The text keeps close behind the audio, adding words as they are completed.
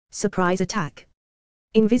Surprise attack.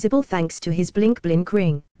 Invisible thanks to his blink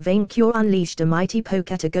ring, Vainqueur unleashed a mighty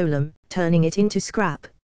poke at a golem, turning it into scrap.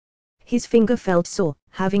 His finger felt sore,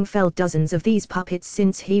 having felled dozens of these puppets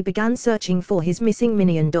since he began searching for his missing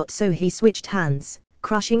minion. So he switched hands,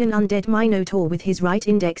 crushing an undead minotaur with his right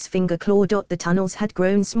index finger claw. The tunnels had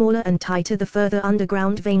grown smaller and tighter the further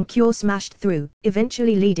underground Vainqueur smashed through,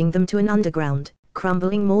 eventually leading them to an underground,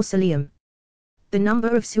 crumbling mausoleum. The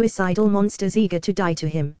number of suicidal monsters eager to die to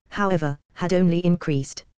him, however, had only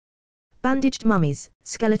increased. Bandaged mummies,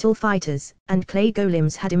 skeletal fighters, and clay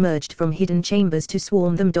golems had emerged from hidden chambers to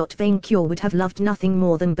swarm them. Vainqueur would have loved nothing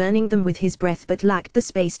more than burning them with his breath, but lacked the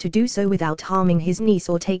space to do so without harming his niece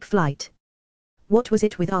or take flight. What was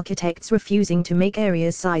it with architects refusing to make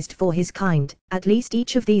areas sized for his kind? At least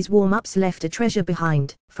each of these warm-ups left a treasure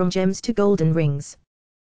behind, from gems to golden rings.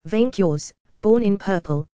 Vainqueur's, born in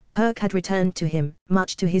purple, perk had returned to him,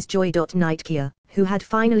 much to his joy. Nightkeer, who had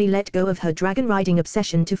finally let go of her dragon-riding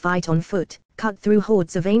obsession to fight on foot, cut through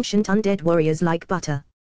hordes of ancient undead warriors like butter.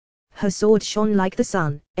 Her sword shone like the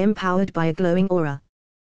sun, empowered by a glowing aura.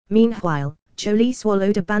 Meanwhile, Jolie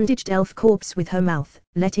swallowed a bandaged elf corpse with her mouth,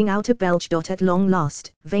 letting out a belch. At long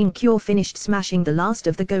last, Vainqueur finished smashing the last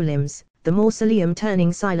of the golems, the mausoleum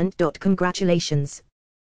turning silent. Congratulations.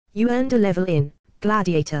 You earned a level in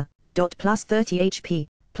Gladiator. Plus 30 HP,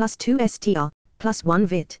 plus 2 STR, plus 1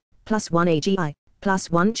 VIT, plus 1 AGI, plus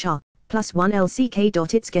 1 CHAR, plus 1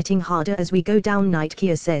 LCK. It's getting harder as we go down,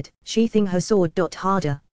 Nightkeer said, sheathing her sword.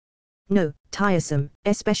 Harder? No, tiresome,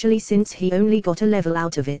 especially since he only got a level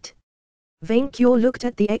out of it. Vainqueur looked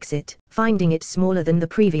at the exit, finding it smaller than the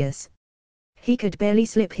previous. He could barely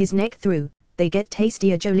slip his neck through. They get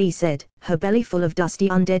tastier, Jolie said, her belly full of dusty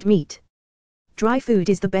undead meat. Dry food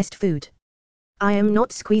is the best food. I am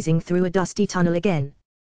not squeezing through a dusty tunnel again.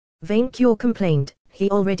 Vainqueur complained, he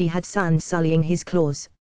already had sand sullying his claws.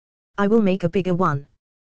 I will make a bigger one.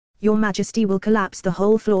 Your Majesty will collapse the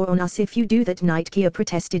whole floor on us if you do that, Nightkeer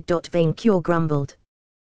protested. Vainqueur grumbled.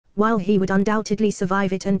 While he would undoubtedly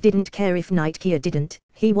survive it and didn't care if Nightkeer didn't,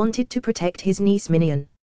 he wanted to protect his niece minion.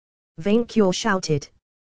 Vainqueur shouted.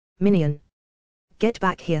 Minion. Get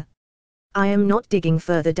back here. I am not digging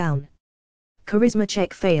further down. Charisma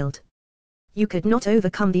check failed. You could not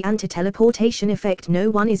overcome the anti-teleportation effect. No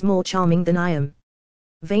one is more charming than I am.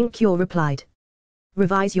 Vainqueur replied.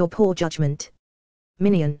 Revise your poor judgment.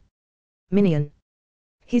 Minion. Minion.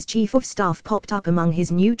 His chief of staff popped up among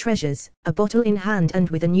his new treasures, a bottle in hand and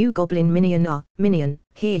with a new goblin minion. Minion,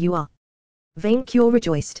 here you are. Vainqueur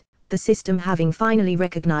rejoiced, the system having finally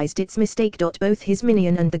recognized its mistake. Both his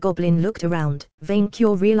minion and the goblin looked around,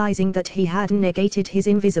 Vainqueur realizing that he had negated his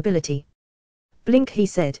invisibility. Blink, he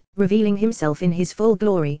said, revealing himself in his full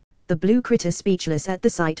glory, the blue critter speechless at the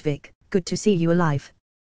sight. Vic, good to see you alive.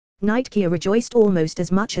 Nightkeer rejoiced almost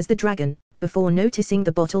as much as the dragon, before noticing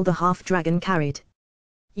the bottle the half-dragon carried.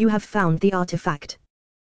 You have found the artifact.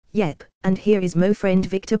 Yep, and here is Mo. Friend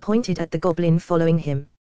Victor pointed at the goblin following him.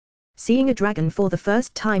 Seeing a dragon for the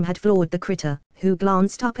first time had floored the critter, who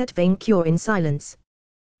glanced up at Vainqueur in silence.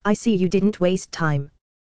 I see you didn't waste time.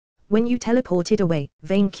 When you teleported away,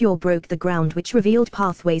 Vainqueur broke the ground, which revealed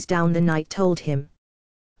pathways down. The knight told him.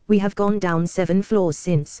 We have gone down 7 floors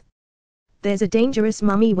since. There's a dangerous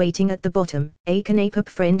mummy waiting at the bottom, a canapep.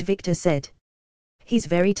 Friend Victor said. He's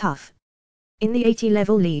very tough. In the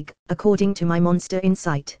 80-level league, according to my monster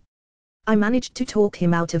insight. I managed to talk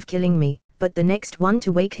him out of killing me, but the next one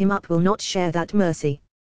to wake him up will not share that mercy.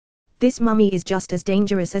 This mummy is just as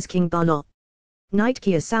dangerous as King Barlot.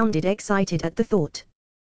 Nightkeer sounded excited at the thought.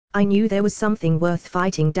 I knew there was something worth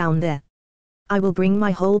fighting down there. I will bring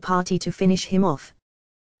my whole party to finish him off.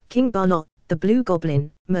 King Barlot, the blue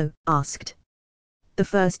goblin, Mo, asked. The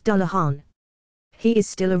first Dullahan. He is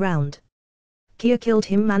still around. Kia killed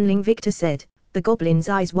him, Manling Victor said, the goblin's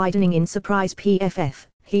eyes widening in surprise. PFF,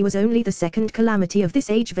 he was only the second calamity of this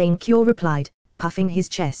age, Vainqueur replied, puffing his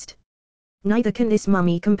chest. Neither can this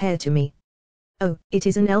mummy compare to me. Oh, it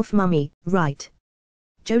is an elf mummy, right?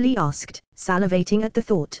 Jolie asked, salivating at the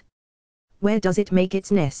thought. Where does it make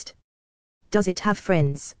its nest? Does it have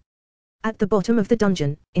friends? At the bottom of the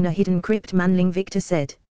dungeon, in a hidden crypt, Manling Victor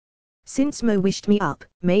said. Since Mo wished me up,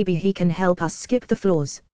 maybe he can help us skip the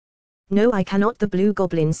floors. No, I cannot, the blue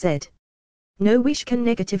goblin said. No wish can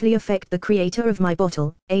negatively affect the creator of my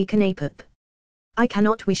bottle, a canapep. I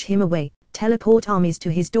cannot wish him away, teleport armies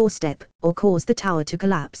to his doorstep, or cause the tower to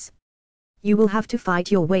collapse. You will have to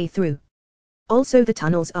fight your way through. Also the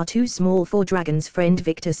tunnels are too small for dragons, Friend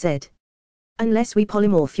Victor said. Unless we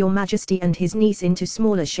polymorph your Majesty and his niece into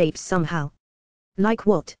smaller shapes somehow. Like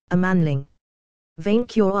what, a manling?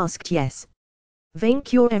 Vainqueur asked. Yes.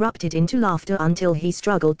 Vainqueur erupted into laughter until he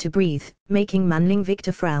struggled to breathe, making Manling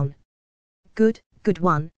Victor frown. Good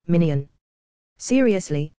one, minion.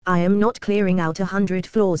 Seriously, I am not clearing out 100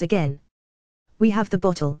 floors again. We have the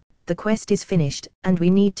bottle, the quest is finished, and we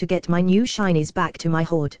need to get my new shinies back to my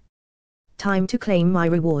hoard. Time to claim my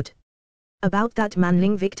reward. About that,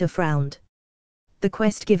 Manling Victor frowned. The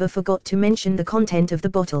quest giver forgot to mention the content of the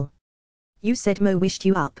bottle. You said Mo wished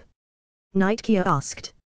you up? Nightgear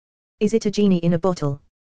asked. Is it a genie in a bottle?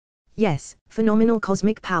 Yes, phenomenal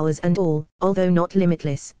cosmic powers and all, although not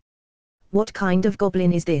limitless. What kind of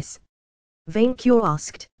goblin is this? Vainqueur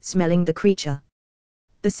asked, smelling the creature.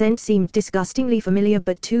 The scent seemed disgustingly familiar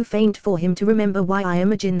but too faint for him to remember. Why, I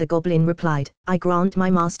am a djinn, the goblin replied. I grant my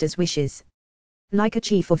master's wishes. Like a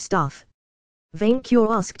chief of staff? Vainqueur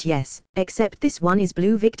asked. Yes, except this one is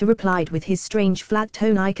blue, Victor replied with his strange flat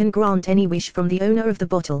tone. I can grant any wish from the owner of the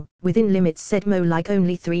bottle, within limits, said Mo, like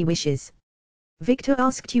only 3 wishes. Victor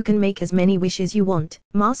asked. You can make as many wishes you want,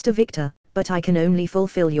 Master Victor, but I can only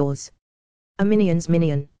fulfill yours. A minion's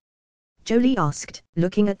minion? Jolie asked,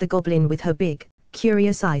 looking at the goblin with her big,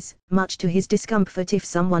 curious eyes. Much to his discomfort, if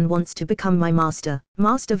someone wants to become my master,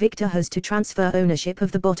 Master Victor has to transfer ownership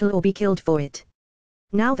of the bottle or be killed for it.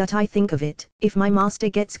 Now that I think of it, if my master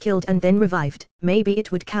gets killed and then revived, maybe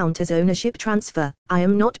it would count as ownership transfer. I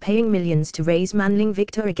am not paying millions to raise Manling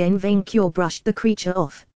Victor again. Vainqueur brushed the creature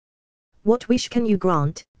off. What wish can you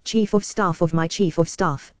grant, chief of staff of my chief of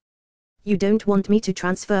staff? You don't want me to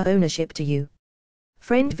transfer ownership to you?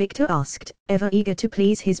 Friend Victor asked, ever eager to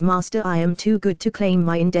please his master. I am too good to claim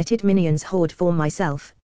my indebted minion's hoard for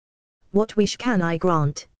myself. What wish can I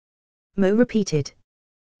grant? Mo repeated.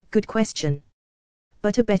 Good question.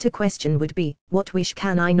 But a better question would be, what wish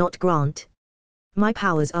can I not grant? My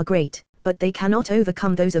powers are great, but they cannot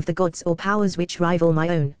overcome those of the gods or powers which rival my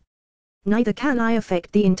own. Neither can I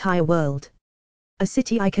affect the entire world. A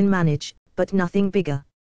city I can manage, but nothing bigger.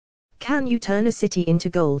 Can you turn a city into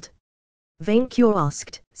gold? Vainqueur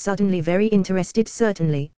asked, suddenly very interested.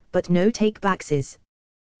 Certainly, but no take-backs.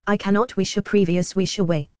 I cannot wish a previous wish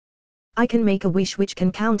away. I can make a wish which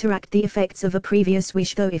can counteract the effects of a previous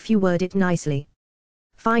wish, though, if you word it nicely.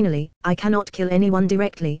 Finally, I cannot kill anyone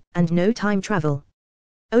directly, and no time travel.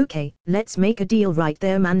 Okay, let's make a deal right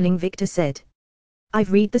there, Manling Victor said.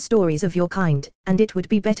 I've read the stories of your kind, and it would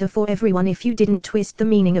be better for everyone if you didn't twist the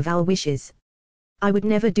meaning of our wishes. I would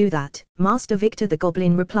never do that, Master Victor, the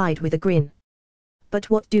goblin replied with a grin.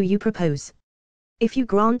 But what do you propose? If you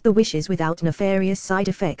grant the wishes without nefarious side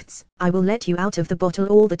effects, I will let you out of the bottle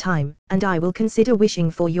all the time, and I will consider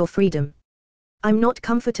wishing for your freedom. I'm not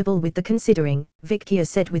comfortable with the considering, Vainqueur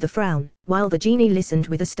said with a frown, while the genie listened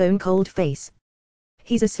with a stone-cold face.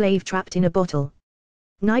 He's a slave trapped in a bottle.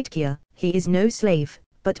 Nightgear, he is no slave,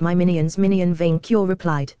 but my minion's minion, Vainqueur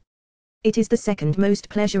replied. It is the second most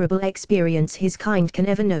pleasurable experience his kind can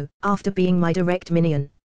ever know, after being my direct minion.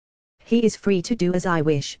 He is free to do as I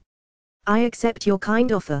wish. I accept your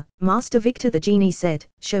kind offer, Master Victor, the genie said,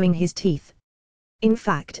 showing his teeth. In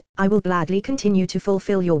fact, I will gladly continue to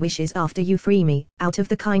fulfill your wishes after you free me, out of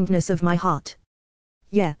the kindness of my heart.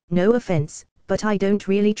 Yeah, no offense, but I don't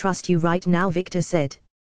really trust you right now, Victor said.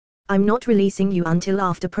 I'm not releasing you until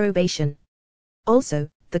after probation. Also,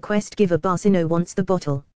 the quest giver Barsino wants the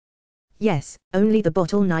bottle. Yes, only the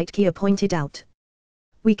bottle, Nightgear pointed out.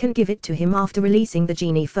 We can give it to him after releasing the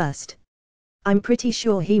genie first. I'm pretty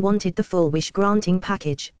sure he wanted the full wish-granting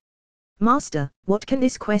package. Master, what can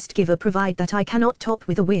this quest giver provide that I cannot top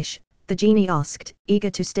with a wish? The genie asked,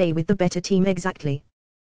 eager to stay with the better team. Exactly.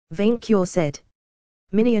 Vainqueur said.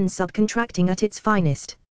 Minion subcontracting at its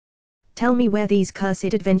finest. Tell me where these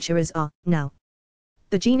cursed adventurers are, now.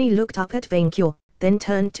 The genie looked up at Vainqueur, then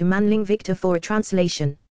turned to Manling Victor for a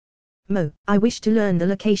translation. Mo, I wish to learn the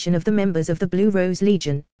location of the members of the Blue Rose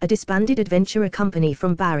Legion, a disbanded adventurer company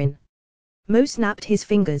from Barin. Mo snapped his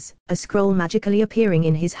fingers, a scroll magically appearing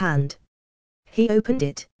in his hand. He opened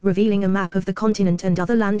it, revealing a map of the continent and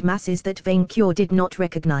other land masses that Vainqueur did not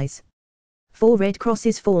recognize. 4 red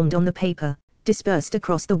crosses formed on the paper, dispersed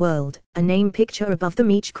across the world, a name picture above them.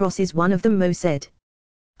 Each cross is one of them, Mo said.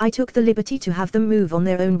 I took the liberty to have them move on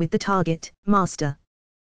their own with the target, Master.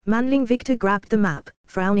 Manling Victor grabbed the map,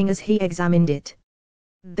 frowning as he examined it.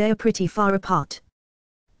 They're pretty far apart.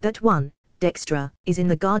 That one, Dextra, is in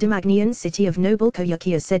the Gardemagnian city of Noble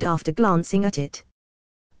Koyakia said after glancing at it.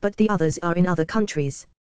 But the others are in other countries.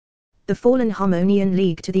 The Fallen Harmonian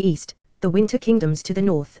League to the east, the Winter Kingdoms to the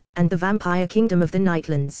north, and the Vampire Kingdom of the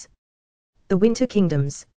Nightlands. The Winter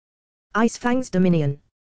Kingdoms. Icefang's Dominion.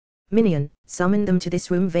 Minion, summon them to this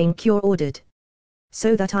room, Vainqueur ordered.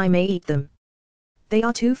 So that I may eat them. They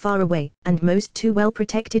are too far away, and most too well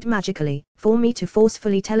protected magically, for me to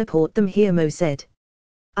forcefully teleport them here, Mo said.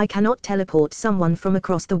 I cannot teleport someone from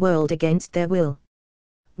across the world against their will.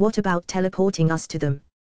 What about teleporting us to them?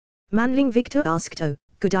 Manling Victor asked. Oh,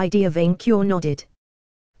 good idea, vainqueur nodded.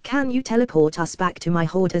 Can you teleport us back to my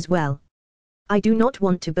horde as well? I do not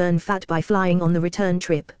want to burn fat by flying on the return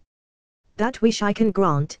trip. That wish I can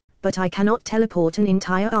grant, but I cannot teleport an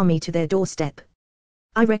entire army to their doorstep.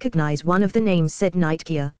 I recognize one of the names, said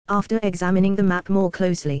Nightgear, after examining the map more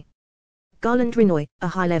closely. Garland Renoy, a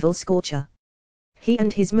high-level scorcher. He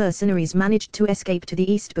and his mercenaries managed to escape to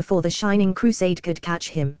the east before the Shining Crusade could catch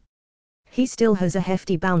him. He still has a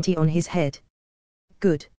hefty bounty on his head.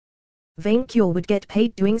 Good. Vainqueur would get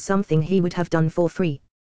paid doing something he would have done for free.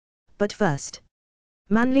 But first.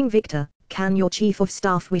 Manling Victor, can your chief of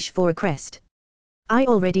staff wish for a crest? I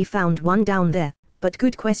already found one down there, but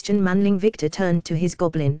good question. Manling Victor turned to his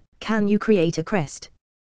goblin. Can you create a crest?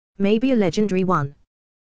 Maybe a legendary one.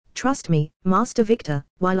 Trust me, Master Victor,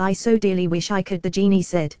 while I so dearly wish I could, the genie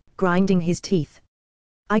said, grinding his teeth.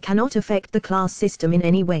 I cannot affect the class system in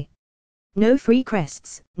any way. No free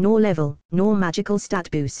crests, nor level, nor magical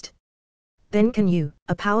stat boost. Then can you?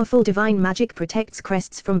 A powerful divine magic protects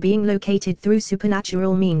crests from being located through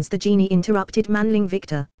supernatural means, the genie interrupted Manling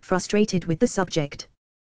Victor, frustrated with the subject.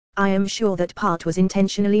 I am sure that part was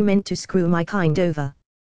intentionally meant to screw my kind over.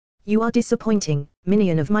 You are disappointing,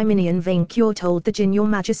 minion of my minion, vainqueur told the Jin. Your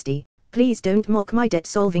Majesty, please don't mock my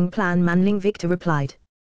debt-solving plan, Manling Victor replied.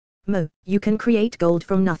 Mo, you can create gold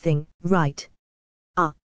from nothing, right?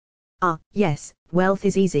 Yes, wealth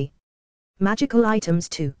is easy. Magical items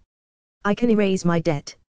too. I can erase my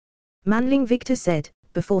debt. Manling Victor said,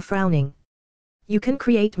 before frowning. You can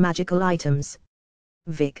create magical items.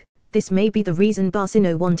 Vic, this may be the reason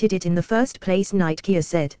Barsino wanted it in the first place, Nightgear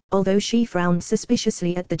said, although she frowned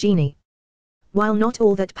suspiciously at the genie. While not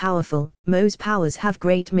all that powerful, Mo's powers have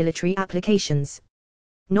great military applications.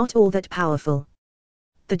 Not all that powerful.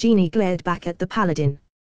 The genie glared back at the paladin.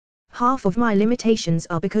 Half of my limitations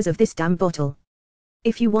are because of this damn bottle.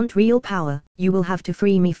 If you want real power, you will have to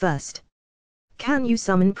free me first. Can you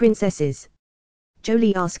summon princesses?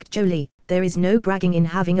 Jolie asked. Jolie, there is no bragging in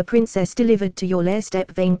having a princess delivered to your lair,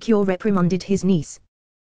 step, vainqueur reprimanded his niece.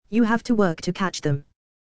 You have to work to catch them.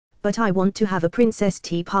 But I want to have a princess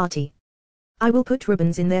tea party. I will put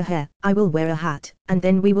ribbons in their hair, I will wear a hat, and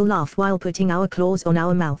then we will laugh while putting our claws on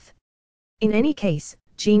our mouth. In any case,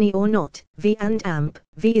 genie or not, V and Amp,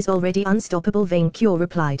 V is already unstoppable, vainqueur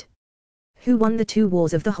replied. Who won the 2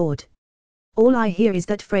 wars of the Horde? All I hear is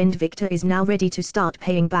that friend Victor is now ready to start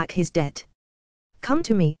paying back his debt. Come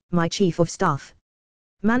to me, my chief of staff.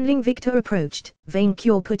 Manling Victor approached,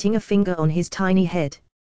 vainqueur putting a finger on his tiny head.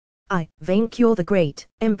 I, vainqueur the Great,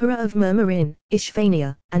 Emperor of Murmurin,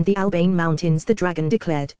 Ishphania, and the Albane Mountains, the dragon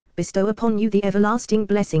declared, bestow upon you the everlasting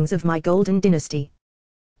blessings of my golden dynasty.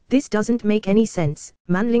 This doesn't make any sense,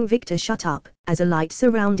 Manling Victor, shut up, as a light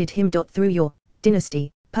surrounded him. Through your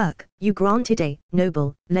dynasty perk, you granted a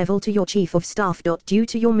noble level to your chief of staff. Due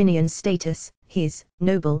to your minion's status, his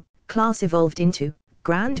noble class evolved into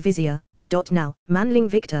Grand Vizier. Now, Manling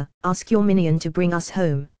Victor, ask your minion to bring us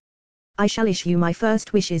home. I shall issue my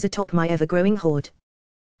first wishes atop my ever-growing horde.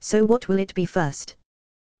 So what will it be first?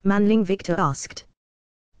 Manling Victor asked.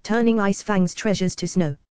 Turning Ice Fang's treasures to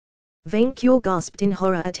snow. Vainqueur gasped in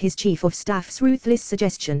horror at his chief of staff's ruthless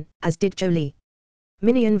suggestion, as did Jolie.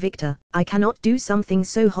 Minion Victor, I cannot do something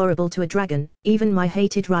so horrible to a dragon, even my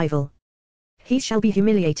hated rival. He shall be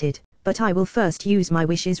humiliated, but I will first use my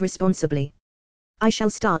wishes responsibly. I shall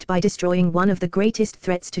start by destroying one of the greatest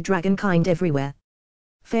threats to dragonkind everywhere.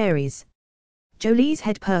 Fairies. Jolie's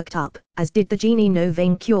head perked up, as did the genie. No,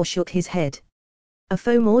 vainqueur shook his head. A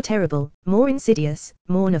foe more terrible, more insidious,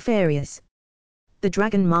 more nefarious. The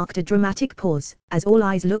dragon marked a dramatic pause, as all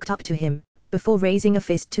eyes looked up to him, before raising a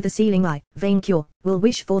fist to the ceiling. I, vainqueur, will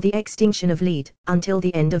wish for the extinction of Lead, until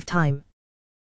the end of time.